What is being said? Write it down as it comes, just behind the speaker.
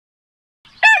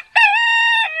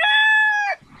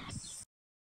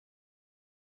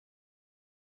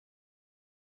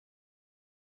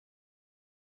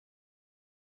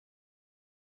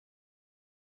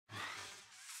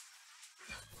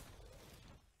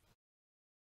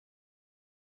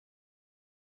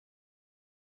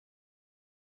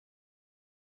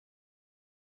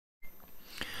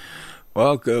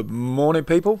Well, good morning,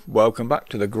 people. Welcome back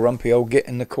to the grumpy old git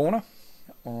in the corner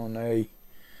on a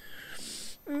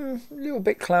little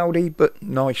bit cloudy but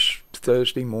nice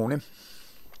Thursday morning.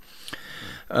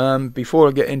 Before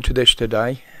I get into this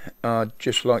today, I'd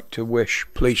just like to wish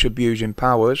Police Abusing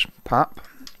Powers, Pap,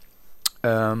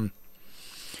 well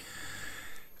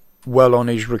on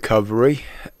his recovery.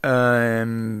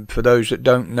 For those that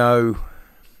don't know,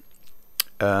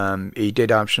 he did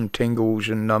have some tingles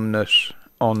and numbness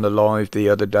on the live the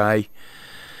other day,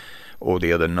 or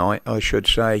the other night I should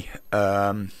say,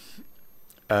 and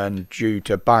due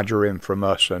to badgering from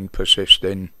us and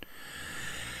persisting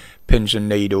pins and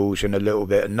needles and a little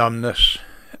bit of numbness,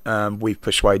 we've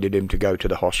persuaded him to go to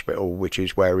the hospital, which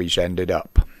is where he's ended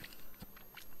up.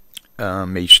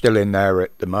 He's still in there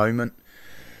at the moment.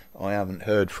 I haven't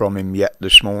heard from him yet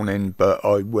this morning, but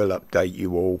I will update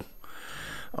you all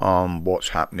on what's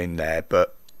happening there.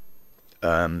 But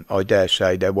I dare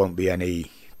say there won't be any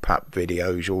PAP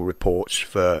videos or reports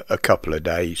for a couple of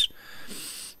days.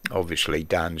 Obviously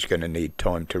Dan's going to need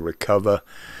time to recover.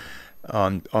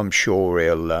 I'm sure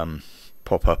he'll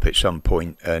pop up at some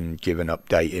point and give an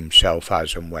update himself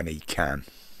as and when he can.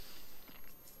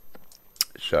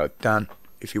 So Dan,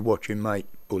 if you're watching, mate,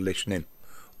 or listening,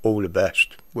 all the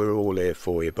best. We're all here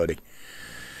for you, buddy.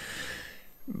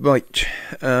 Right,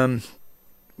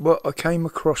 well, I came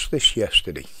across this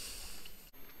yesterday.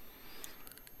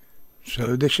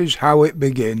 So this is how it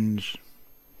begins.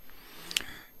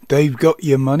 They've got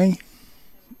your money.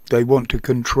 They want to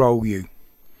control you.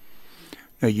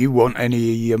 Now you want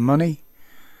any of your money,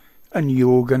 and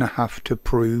you're going to have to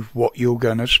prove what you're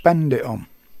going to spend it on.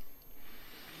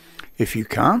 If you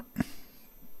can't,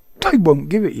 they won't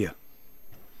give it you.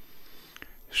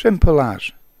 Simple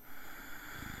as.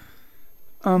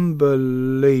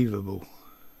 Unbelievable.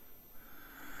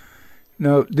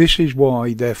 Now, this is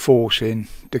why they're forcing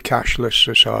the cashless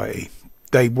society.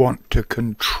 They want to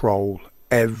control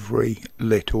every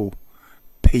little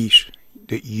piece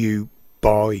that you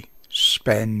buy,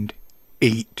 spend,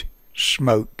 eat,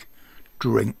 smoke,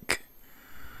 drink.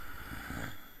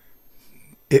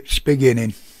 It's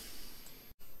beginning.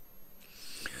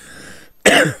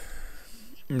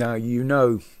 Now, you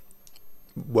know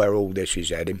where all this is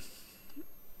heading.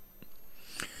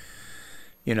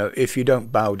 You know, if you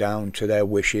don't bow down to their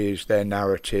wishes, their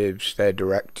narratives, their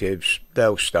directives,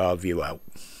 they'll starve you out.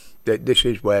 This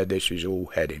is where this is all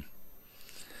heading.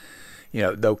 You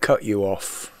know, they'll cut you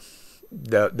off.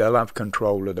 They'll have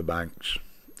control of the banks.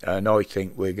 And I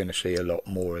think we're going to see a lot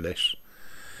more of this.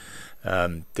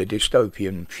 The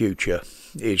dystopian future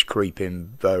is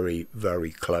creeping very,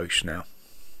 very close now.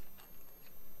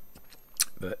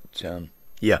 But,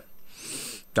 yeah,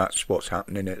 that's what's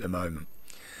happening at the moment.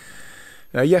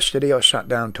 Now, yesterday I sat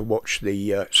down to watch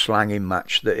the slanging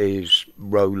match that is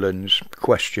Roland's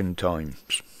Question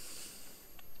Times.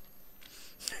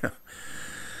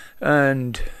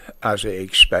 And as I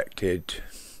expected,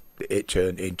 it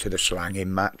turned into the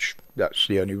slanging match. That's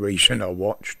the only reason I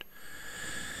watched.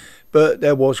 But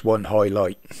there was one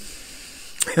highlight,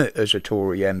 as a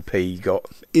Tory MP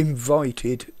got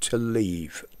invited to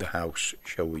leave the House,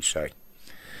 shall we say.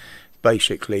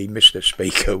 Basically, Mr.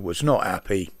 Speaker was not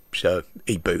happy, so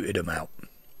he booted him out.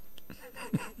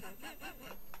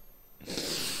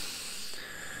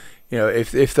 You know,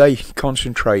 if they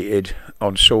concentrated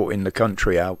on sorting the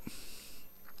country out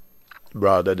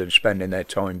rather than spending their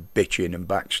time bitching and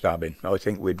backstabbing, I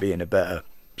think we'd be in a better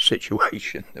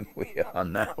situation than we are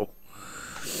now.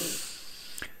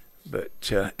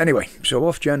 But anyway, so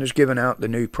Ofgem has given out the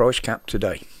new price cap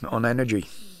today on energy.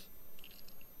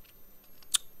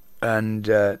 And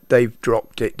they've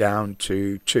dropped it down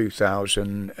to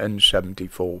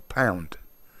 £2,074.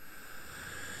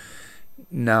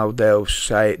 Now they're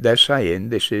saying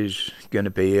this is going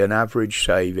to be an average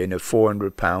saving of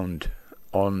 £400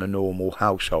 on a normal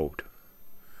household.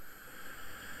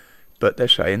 But they're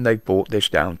saying they've brought this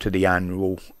down to the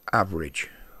annual average.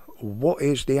 What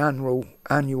is the annual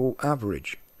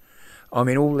average? I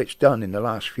mean, all it's done in the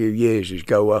last few years is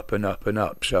go up and up and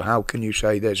up. So how can you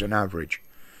say there's an average?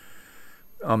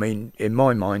 I mean, in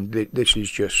my mind, this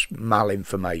is just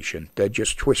malinformation. They're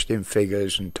just twisting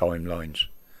figures and timelines.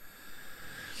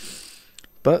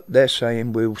 But they're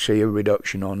saying we'll see a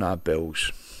reduction on our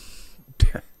bills.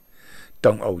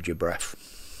 Don't hold your breath.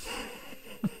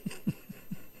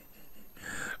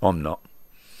 I'm not.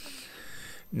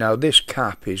 Now, this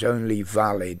cap is only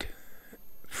valid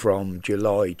from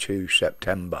July to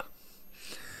September.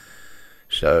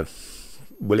 So,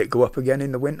 will it go up again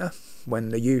in the winter when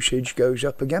the usage goes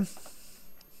up again?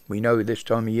 We know this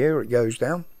time of year it goes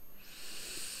down.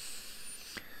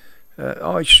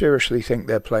 I seriously think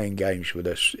they're playing games with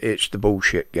us. It's the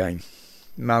bullshit game.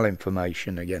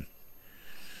 Malinformation again.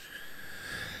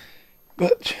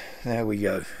 But there we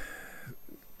go.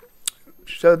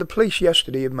 So the police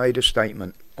yesterday have made a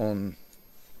statement on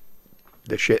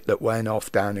the shit that went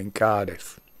off down in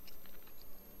Cardiff.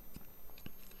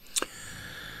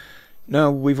 Now,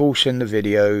 we've all seen the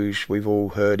videos, we've all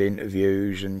heard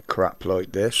interviews and crap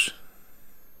like this.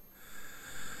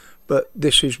 But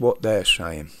this is what they're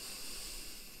saying.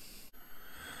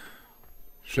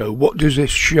 So what does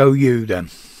this show you then?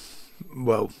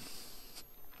 Well,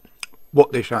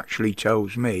 what this actually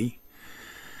tells me,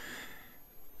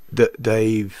 that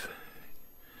they've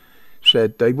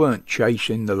said they weren't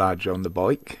chasing the lads on the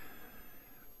bike,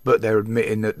 but they're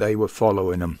admitting that they were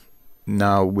following them.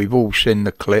 Now, we've all seen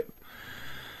the clip,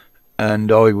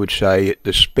 and I would say at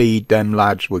the speed them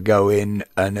lads were going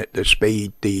and at the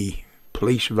speed the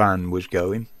police van was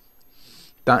going,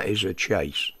 that is a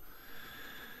chase.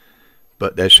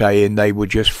 But they're saying they were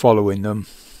just following them,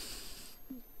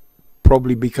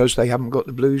 probably because they haven't got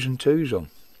the blues and twos on.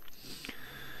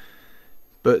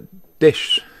 But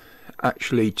this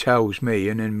actually tells me,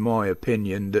 and in my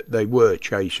opinion, that they were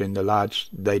chasing the lads.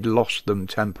 They'd lost them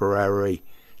temporarily,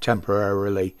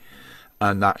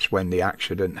 and that's when the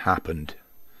accident happened.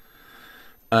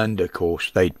 And of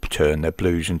course they'd turn their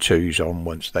blues and twos on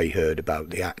once they heard about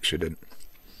the accident.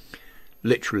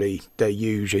 Literally, they're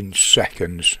using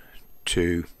seconds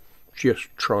to just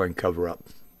try and cover up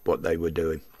what they were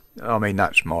doing. I mean,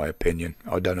 that's my opinion.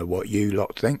 I don't know what you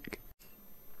lot think.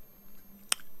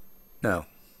 Now,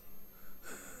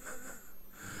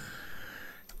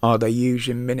 are they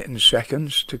using minutes and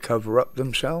seconds to cover up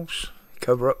themselves?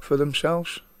 Cover up for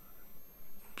themselves?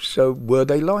 So, were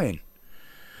they lying?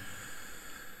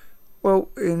 Well,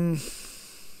 in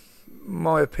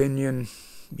my opinion,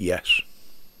 yes.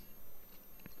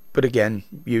 But again,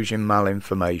 using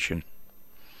malinformation.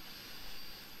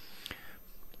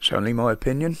 It's only my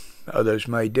opinion. Others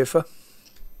may differ,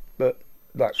 but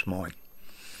that's mine.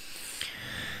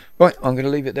 Right, I'm going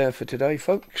to leave it there for today,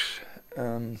 folks.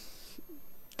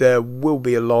 There will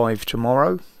be a live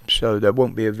tomorrow, so there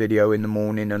won't be a video in the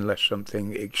morning unless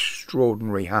something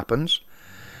extraordinary happens.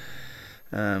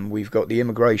 We've got the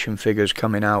immigration figures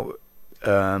coming out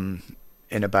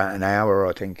in about an hour,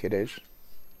 I think it is.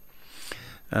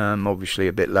 Obviously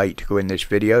a bit late to go in this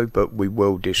video, but we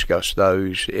will discuss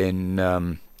those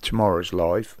in tomorrow's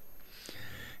live.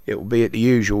 It will be at the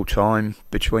usual time,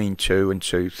 between 2 and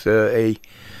 2:30,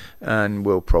 and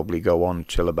we'll probably go on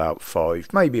till about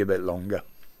 5, maybe a bit longer.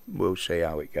 We'll see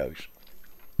how it goes.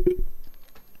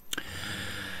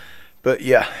 But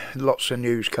yeah, lots of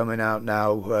news coming out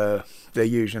now. They're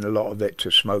using a lot of it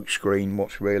to smoke screen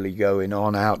what's really going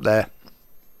on out there.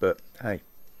 But hey,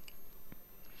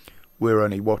 we're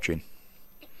only watching.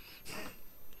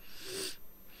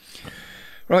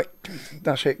 Right,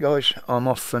 that's it guys. I'm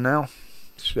off for now.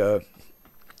 So,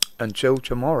 until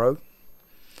tomorrow,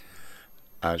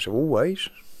 as always,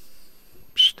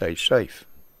 stay safe,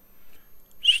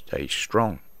 stay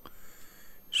strong,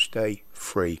 stay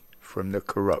free from the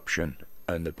corruption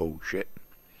and the bullshit.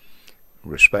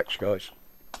 Respects, guys.